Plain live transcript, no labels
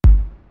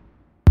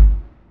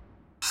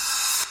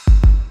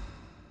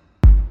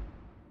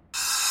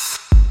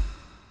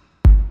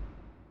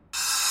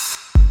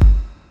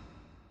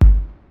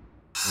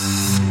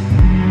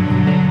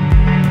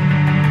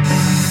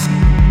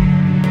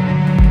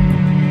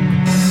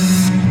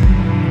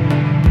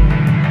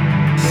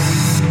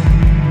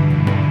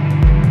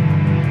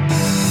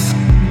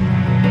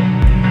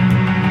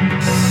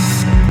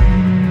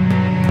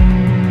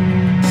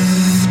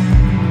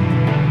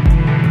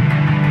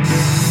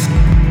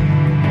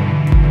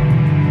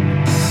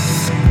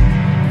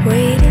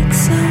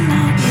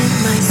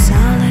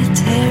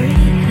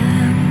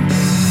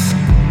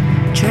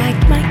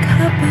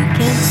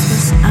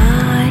his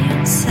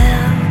iron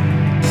cell.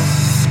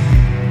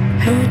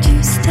 Heard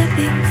you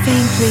stepping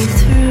faintly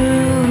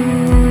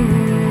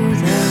through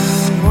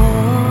the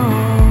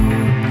wall,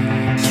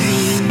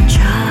 dream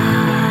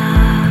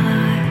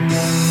child.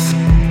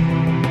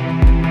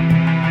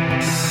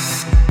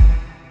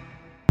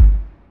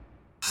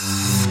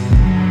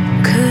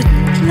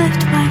 Couldn't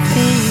lift my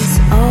face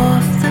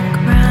off the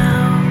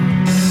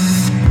ground.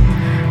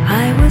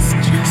 I was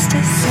just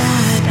as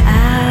sad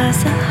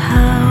as a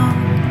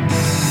hound.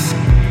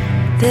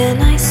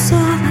 Then I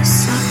saw the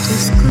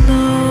softest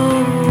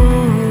glow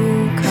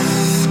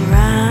come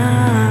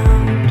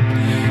round,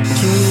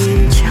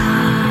 dream child.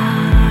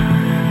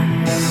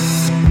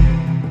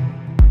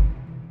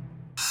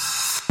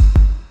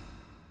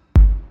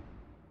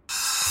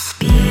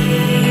 Be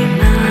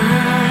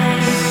my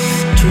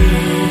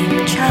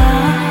dream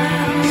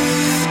child.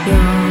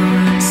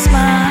 Your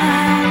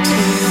smile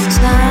turns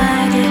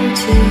night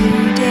into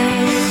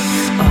day.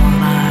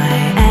 All I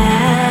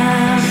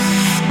am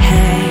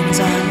hangs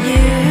on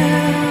you.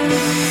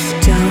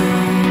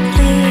 Don't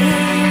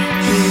leave,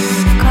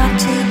 you've got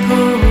to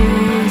pull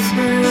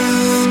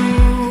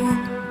through.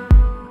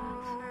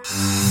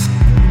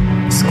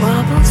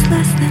 Squabbles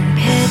less than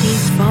petty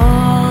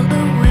fall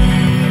away.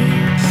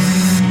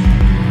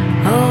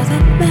 All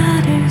that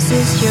matters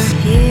is you're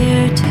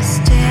here to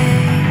stay.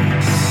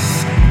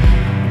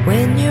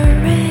 When you're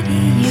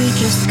ready, you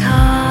just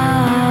come.